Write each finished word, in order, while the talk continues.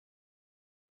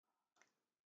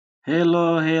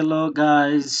Hello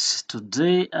guys.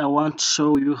 Today I want to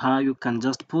show you how you can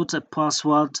just put a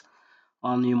password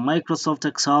on your Microsoft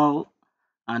Excel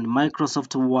and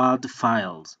Microsoft Word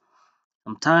files.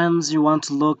 Sometimes you want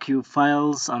to lock your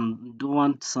files and don't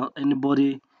want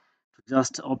anybody to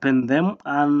just open them,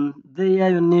 and there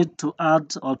you need to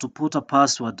add or to put a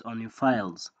password on your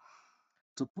files.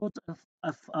 To put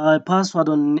a password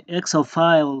on Excel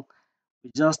file, you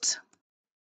just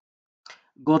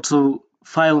go to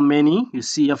file menu. You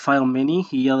see a file menu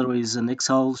here. There is an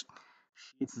Excel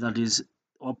sheet that is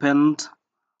opened,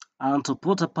 and to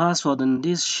put a password in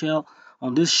this shell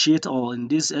on this sheet or in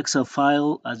this Excel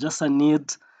file, I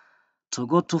need to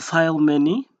go to file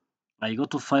menu. I go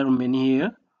to file menu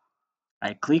here.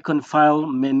 I click on file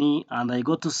menu and I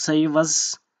go to save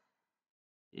as.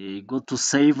 Go to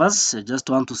save as. I just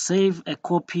want to save a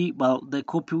copy, well, the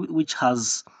copy which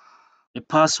has a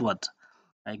password.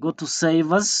 I go to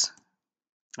save as.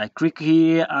 I click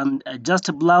here and I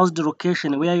just browse the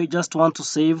location where you just want to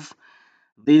save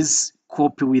this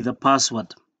copy with the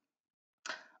password.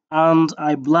 And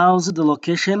I browse the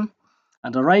location,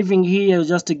 and arriving here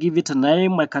just to give it a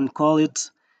name. I can call it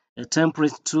a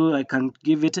template too. I can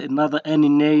give it another any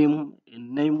name, a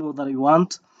name that you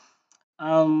want.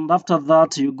 And after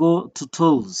that you go to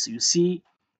tools. You see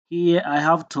here I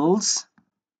have tools.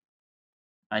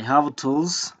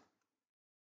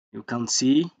 You can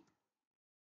see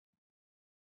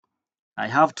I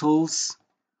have tools,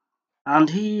 and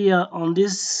here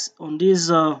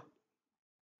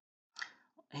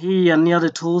here near the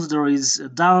tools there is a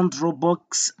down draw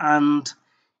box, and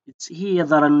it's here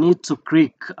that I need to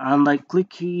click, and I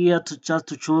click here to just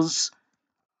to choose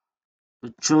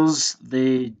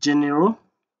the general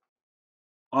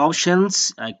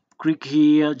options. I click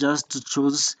here just to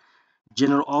choose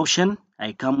general option.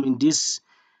 I come in this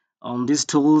on these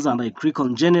tools and I click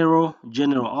on general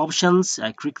options.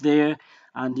 I click there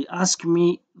and it asks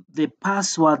me the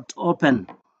password to open.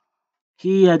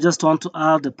 Here I just want to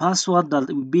add the password that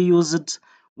will be used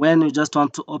when you just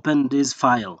want to open this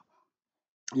file.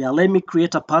 Yeah, let me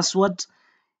create a password.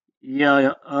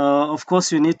 Of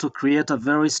course, you need to create a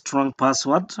very strong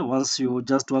password once you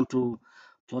just want to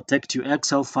protect your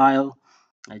Excel file.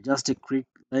 I just click,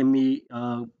 let me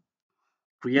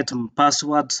create a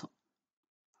password.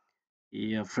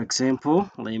 Yeah, for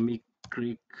example, let me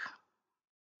click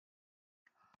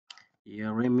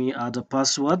here, let me add a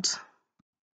password.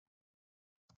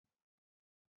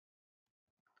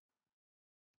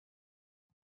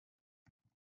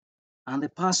 And the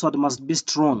password must be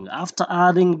strong. After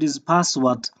adding this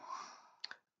password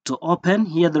to open,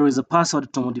 here there is a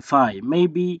password to modify.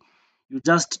 Maybe you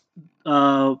just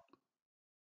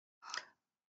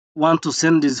want to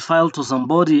send this file to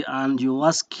somebody and you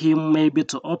ask him maybe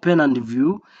to open and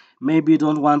view. Maybe you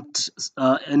don't want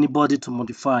anybody to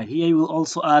modify. Here you will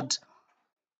also add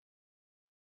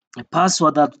a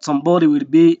password that somebody will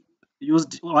be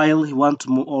used while he want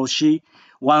to or she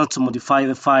want to modify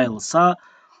the file. So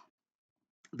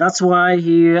that's why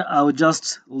here I'll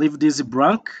just leave this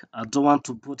blank. I don't want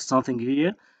to put something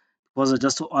here because I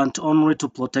just want only to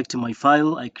protect my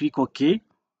file. I click OK.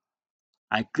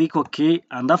 I click OK,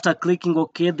 and after clicking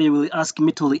OK, they will ask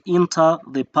me to enter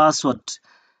the password.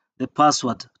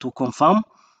 To confirm,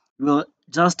 you will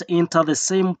just enter the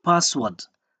same password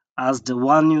as the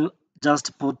one you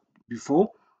just put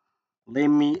before. Let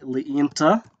me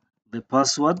re-enter the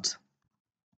password,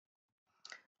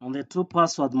 and the two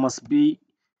passwords must be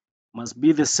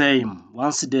the same.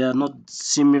 Once they are not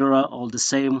similar or the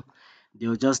same, they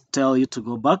will just tell you to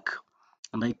go back,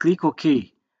 and I click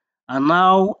OK. And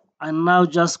now I'm now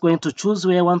just going to choose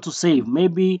where I want to save.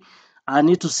 Maybe I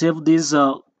need to save this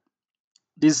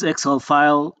Excel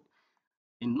file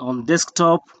on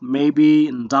desktop, maybe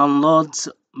in downloads,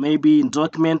 maybe in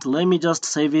document. Let me just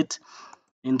save it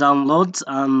in downloads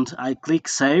and I click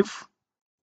save.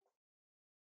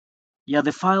 Yeah,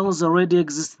 the files already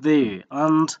exist there,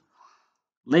 and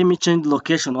let me change the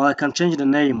location, or I can change the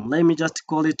name. Let me just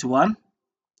call it one.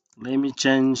 Let me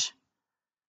change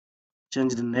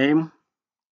the name.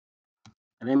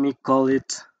 Let me call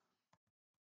it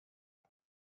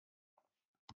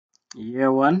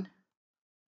year one.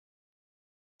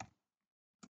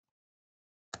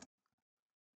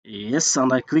 Yes,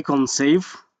 and I click on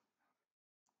save.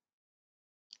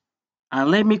 And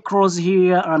let me cross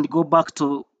here and go back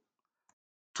to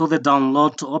the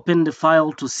download to open the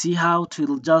file to see how it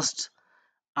will just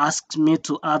ask me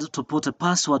to put a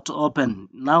password to open.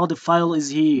 Now the file is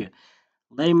here.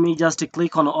 Let me just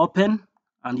click on open,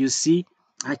 and you see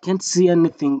I can't see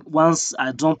anything once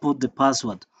I don't put the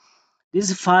password.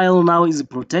 This file now is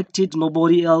protected.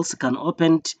 Nobody else can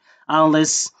open it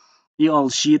unless he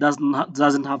or she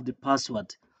doesn't have the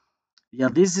password. Yeah,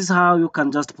 this is how you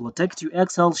can just protect your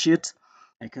Excel sheet.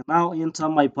 I can now enter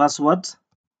my password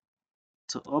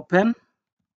to open.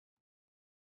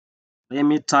 Let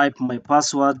me type my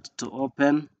password to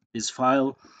open this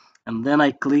file, and then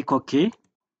I click OK.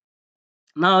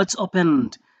 Now it's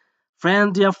opened.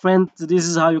 Dear friend, this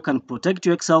is how you can protect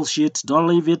your Excel sheet. Don't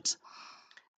leave it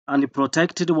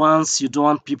unprotected once you don't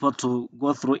want people to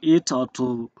go through it or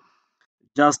to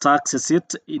just access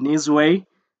it in his way.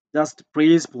 Just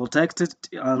please protect it,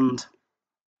 and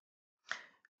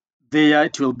there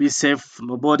it will be safe.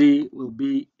 Nobody will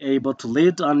be able to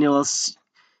lead unless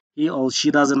he or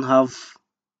she doesn't have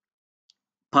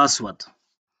password.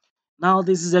 Now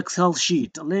this is Excel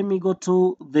sheet. Let me go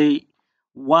to the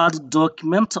Word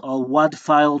document or Word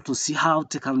file to see how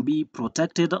it can be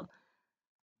protected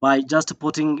by just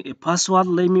putting a password.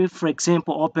 Let me, for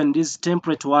example, open this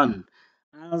template one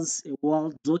as a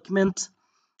Word document.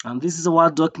 And this is a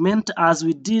Word document as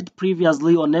we did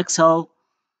previously on Excel.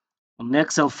 On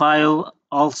Excel file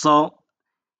also,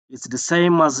 it's the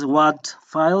same as Word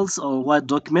files or Word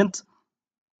document.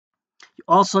 You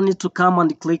also need to come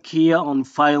and click here on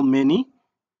File menu.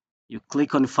 You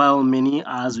click on File menu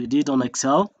as we did on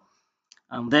Excel.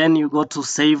 And then you go to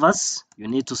Save As. You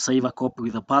need to save a copy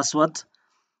with a password.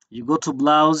 You go to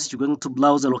Browse. You're going to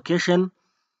browse a location.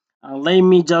 And let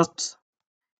me just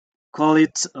call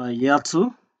it year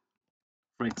 2,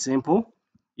 for example,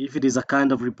 if it is a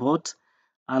kind of report.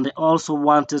 And I also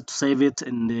wanted to save it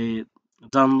in the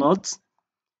downloads.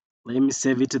 Let me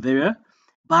save it there.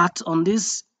 But on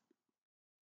this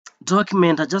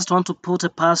document, I just want to put a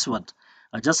password.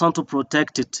 I just want to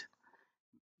protect it.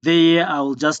 There, I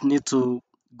will just need to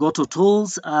go to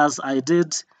Tools as I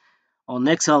did on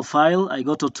Excel file. I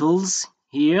go to Tools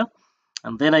here,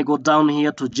 and then I go down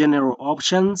here to General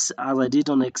Options as I did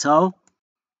on Excel.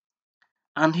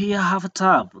 And here I have a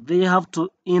tab. They have to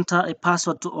enter a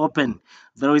password to open.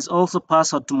 There is also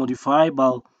password to modify,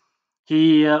 but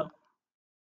here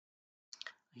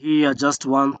I just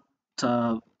want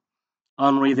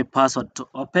only the password to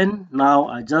open. Now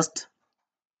I just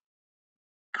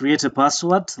create a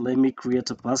password. Let me create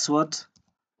a password.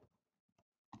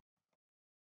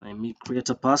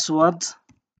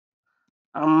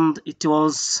 And it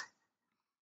was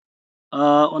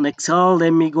on Excel.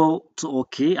 Let me go to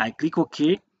OK. I click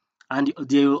OK, and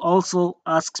they will also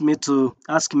ask me to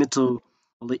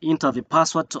enter the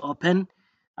password to open.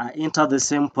 I enter the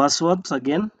same password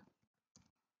again.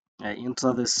 I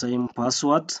enter the same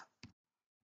password.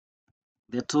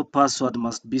 The two passwords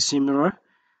must be similar,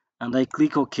 and I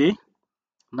click OK.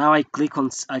 Now I click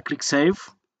Save,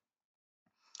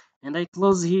 and I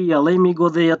close here. Let me go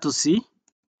there to see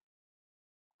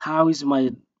how is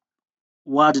my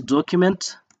Word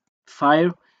document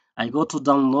file. I go to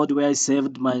download where I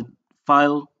saved my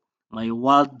file, my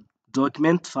Word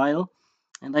document file,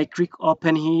 and I click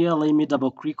open here. Let me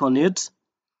double click on it,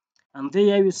 and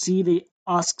there you see they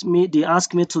ask me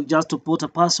to just to put a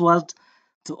password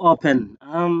to open.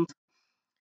 And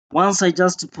once I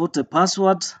just put a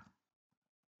password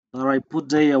that I put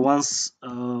there once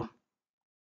I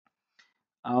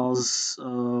was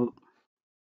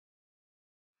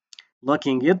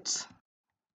locking it,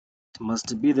 it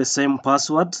must be the same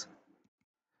password.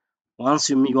 Once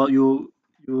you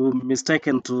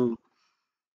mistaken to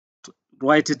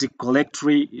write it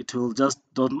correctly, it will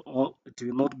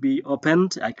not be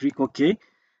opened. I click OK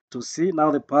to see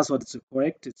now the password is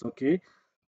correct. It's okay.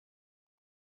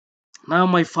 Now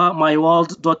my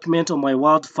Word document or my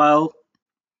Word file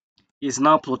is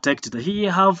now protected. Here you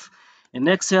have an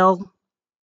Excel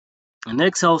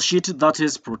sheet that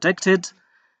is protected,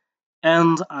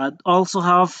 and I also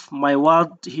have my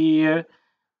Word here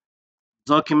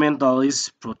document that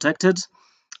is protected.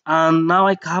 And now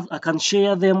I can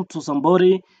share them to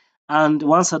somebody. And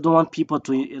once I don't want people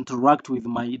to interact with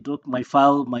my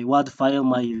file, my Word file,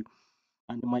 my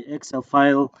Excel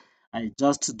file, I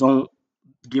just don't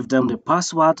give them the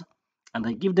password, and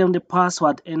I give them the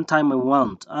password anytime I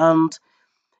want. And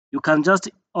you can just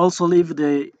also leave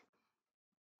the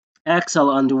Excel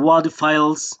and the Word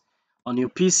files on your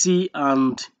PC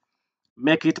and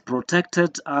make it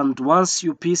protected. And once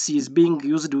your PC is being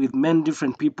used with many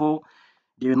different people,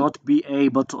 they will not be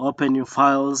able to open your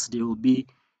files. They will be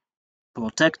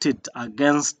protected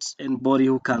against anybody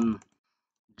who can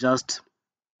just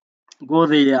go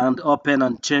there and open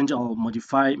and change or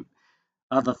modify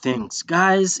other things.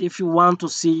 Guys, if you want to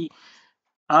see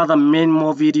other many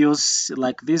more videos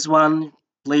like this one,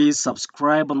 please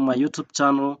subscribe on my YouTube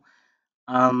channel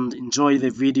and enjoy the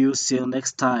video. See you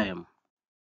next time.